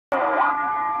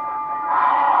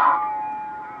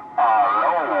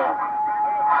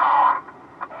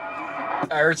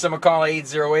I heard someone call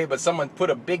 808, but someone put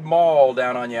a big maul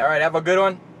down on you. All right, have a good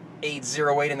one.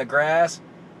 808 in the grass.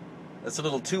 That's a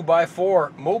little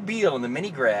 2x4 Mobile in the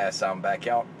mini grass. I'm back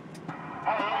out.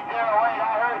 Hey, 808,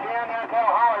 I heard you in there tell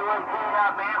Hollywood clean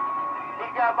up, man. He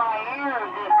got my ears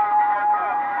just...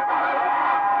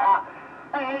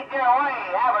 Hey,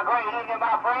 808, have a great evening,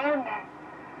 my friend.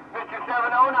 Mr.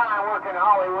 709 working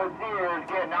Hollywood's ears,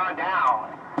 getting on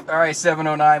down. All right,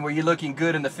 709, were you looking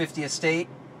good in the 50th state?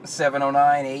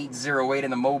 709, 808 in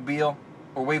the Mobile.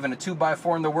 We're waving a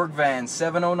 2x4 in the work van.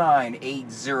 709,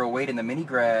 808 in the mini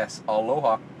grass.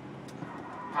 Aloha. All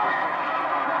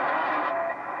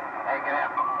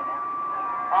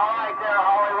right there,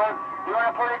 Hollywood. You did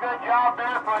a pretty good job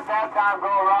there for a that time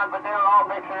go around, but they were all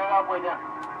mixing it up with you.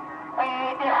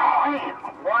 Hey,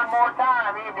 one more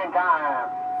time, evening time.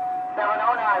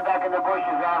 709 back in the bushes,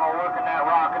 and we're working that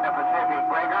rock in the Pacific,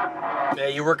 Breaker. Yeah,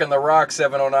 you're working the rock,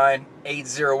 709.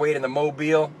 808 in the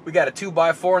Mobile. We got a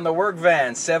 2x4 in the work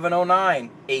van.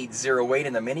 709, 808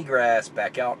 in the mini grass.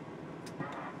 Back out.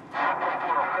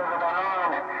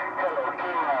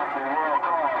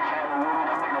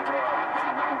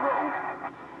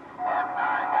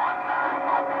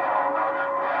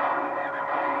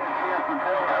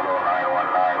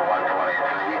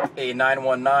 A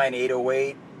 919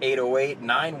 808 808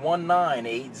 919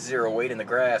 808 in the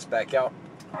grass. Back out.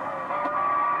 Hey,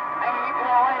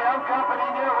 I'm jumping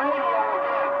into the radio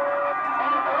again.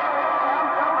 I'm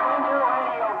jumping into the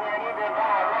radio again. You've been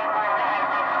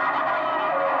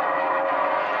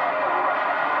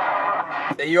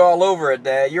bad. You're all over it,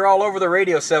 Dad. You're all over the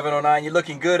radio, 709. You're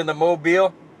looking good in the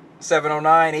Mobile.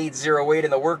 709 808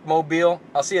 in the work Mobile.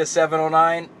 I'll see you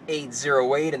 709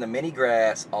 808 in the mini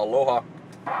grass. Aloha.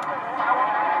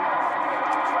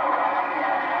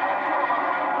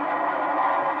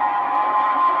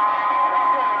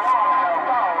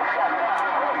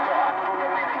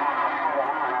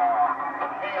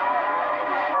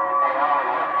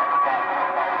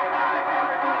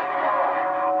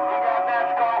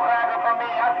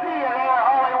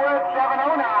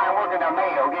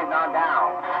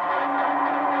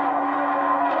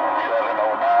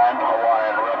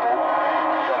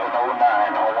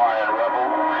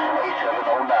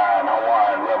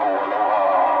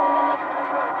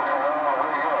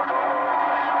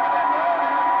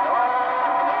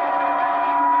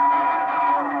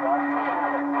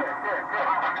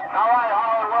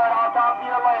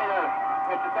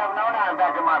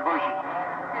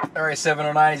 All right,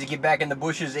 709, as you get back in the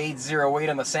bushes, 808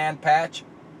 on the sand patch.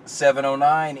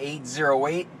 709,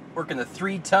 808, working the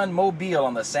 3-ton Mobile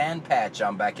on the sand patch.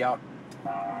 I'm back out.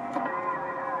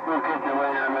 We'll catch you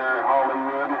later there,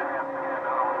 Hollywood.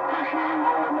 Appreciate you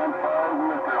rolling that 5,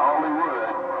 Mr.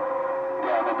 Hollywood.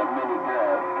 Down in the mini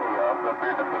grass chaos up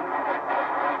here in the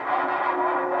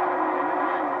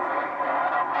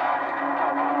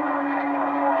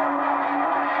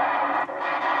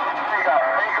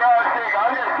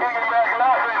I'm just kicking back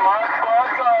laughing, Modsquad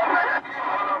gone.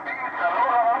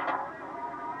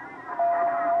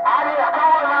 I just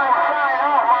told him I was signing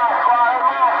off, Modsquad. It's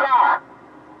my side.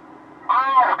 I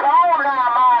was gone now,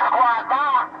 Modsquad.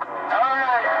 Bye. All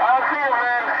right, I'll see you,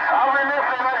 man. I'll be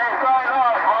listening as you sign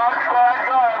off, Modsquad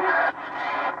gone.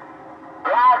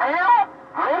 Like you?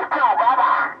 Me too.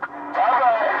 Bye-bye.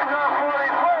 Bye-bye. It's not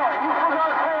 44. You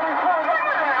forgot 44. Look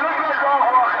at that. Look at that dog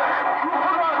walker. You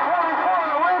forgot 44 in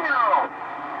the living room.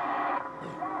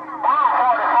 Bye,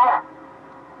 44.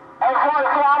 Hey,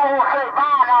 44, I'm going to say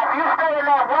bye now. If you stay in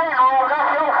that waiting room,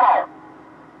 that's your fault.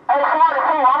 Hey,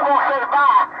 44, I'm going to say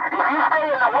bye. If you stay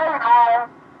in the waiting room,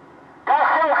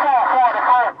 that's your fault,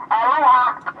 44. Aloha.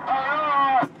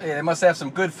 Hey, they must have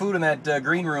some good food in that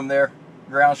green room there,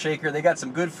 Ground Shaker. They got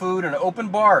some good food and an open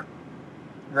bar.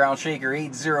 Ground Shaker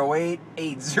 808,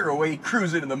 808,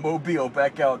 cruising in the Mobile.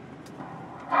 Back out. It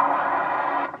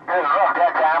was rough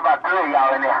that time. About 3 of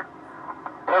y'all in there.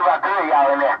 There's about 3 of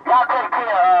y'all in there. Y'all take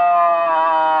care of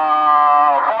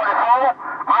 44,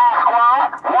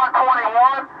 Modsquad,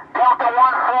 121, Delta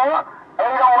 14,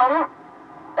 808,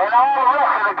 and all the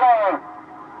rest of the gang.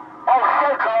 Oh,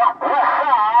 Shaker, West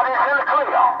Side is in the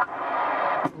clear.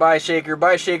 Bye, Shaker.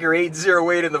 Bye, Shaker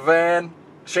 808 in the van.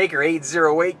 Shaker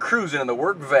 808, cruising in the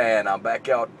work van. I'm back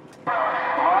out. Bye.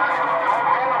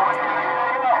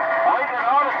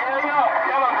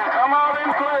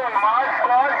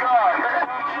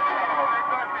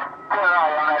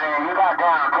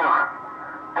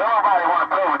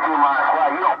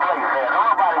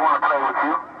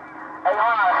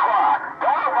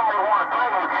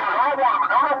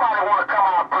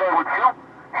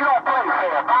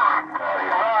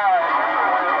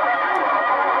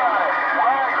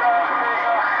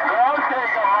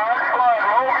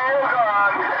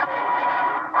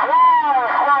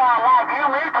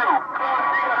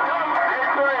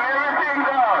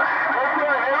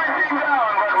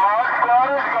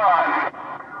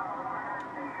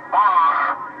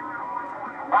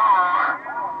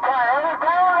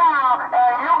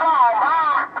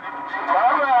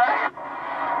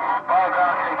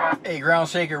 ground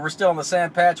shaker, we're still on the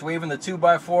sand patch waving the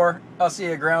 2x4. I'll see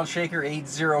a ground shaker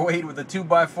 808 with a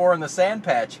 2x4 in the sand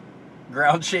patch.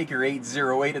 Ground shaker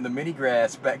 808 in the mini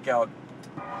grass. Back out.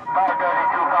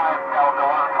 53025 Delta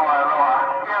 14 Aloha.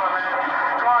 Yeah,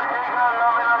 man. Ground shaker,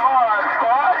 loving the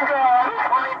Modsquad. Good.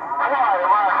 20 fly,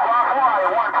 Modsquad fly.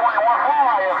 120, 1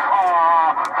 fly.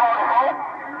 44.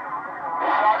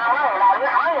 It's starting to rain. Now,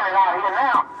 it's raining out here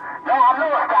now. No, I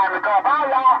know it's time to go. Bye,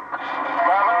 y'all.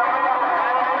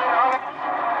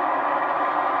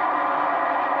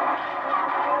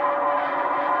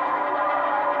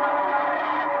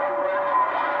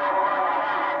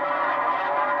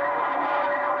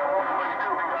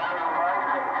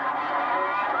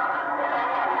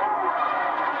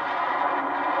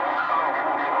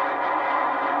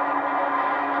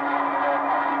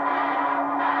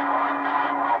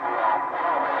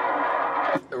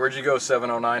 Where'd you go,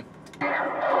 709? 919,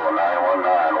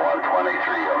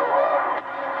 123 Aloha.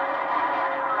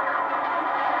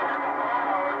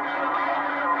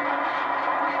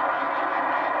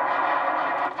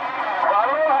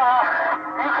 Aloha,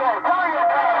 you say, pull your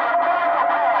pants up.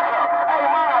 Hey,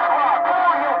 Modsquad,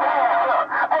 pull your pants up.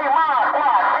 Hey,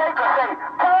 Modsquad, Shaker say,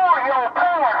 pull your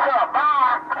pants up,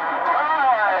 bye.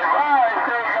 Right,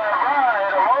 Shaker,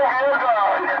 right. Aloha,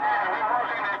 God.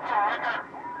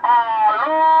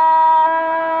 Aloha.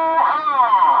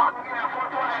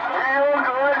 Real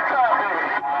good coffee.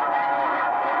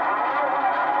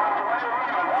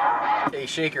 Hey,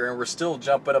 Shaker, and we're still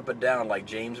jumping up and down like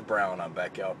James Brown. I'm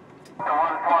back out. The 1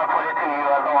 put it to you,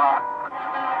 Aloha.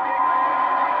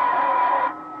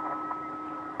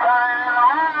 Turning it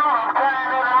around, I'm turning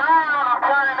it around, I'm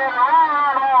turning it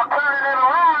around, oh, I'm turning it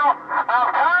around, I'm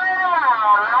turning it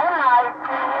around, no night.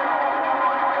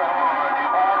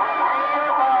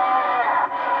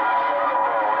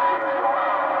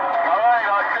 Alright,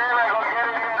 Australia, go get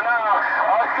in there now.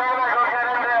 Australia, go get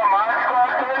in there. Modsquad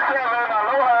 10-7,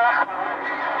 Aloha.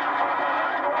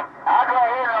 I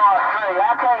can't hear no Australia.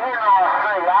 I can't hear no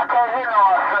Australia. I can't hear no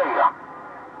Australia.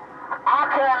 I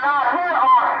cannot hear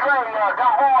Australia. The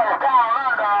boys down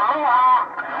under. Aloha.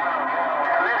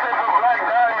 Listen for Black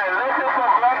Diamond. Listen for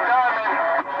Black Diamond.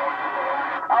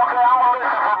 Okay, I'm gonna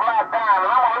listen for Black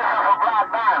Diamond. I'm gonna listen for Black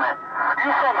Diamond.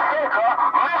 You say Shaker,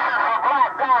 listen for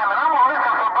Black Diamond. I'm gonna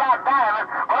listen for Black Diamond,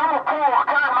 but I'm gonna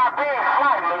turn my beam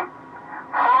slightly.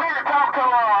 For me to talk to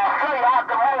Australia, I have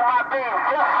to move my beam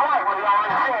just slightly on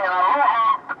this end. Aloha.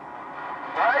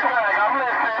 Right back, I'm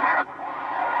listening.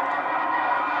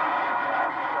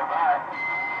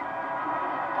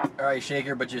 All right,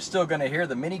 Shaker, but you're still gonna hear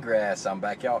the mini grass. I'm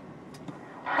back out.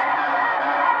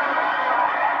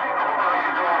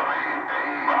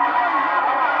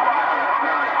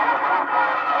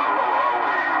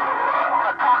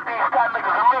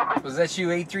 Was that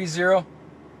you, 830?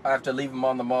 I have to leave them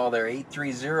on the mall there.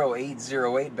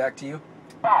 830-808. Back to you.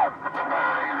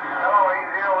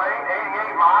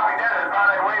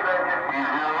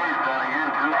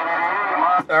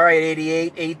 All right,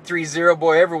 88, 830.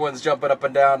 Boy, everyone's jumping up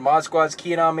and down. Modsquad's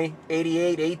keying on me.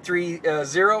 88, 830,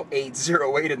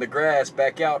 808 in the grass.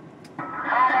 Back out.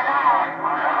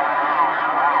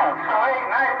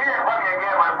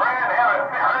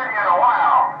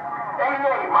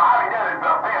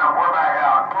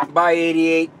 By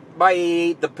 88, by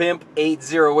 88, the pimp,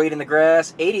 808 in the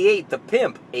grass. 88, the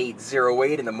pimp,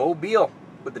 808 in the mobile.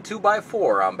 With the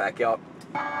 2x4, I'm back out.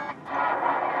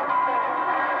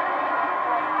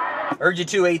 Heard you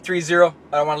too, 830.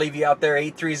 I don't want to leave you out there,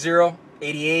 830,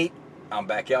 88. I'm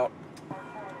back out.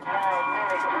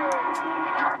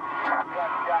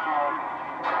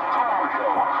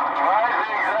 Right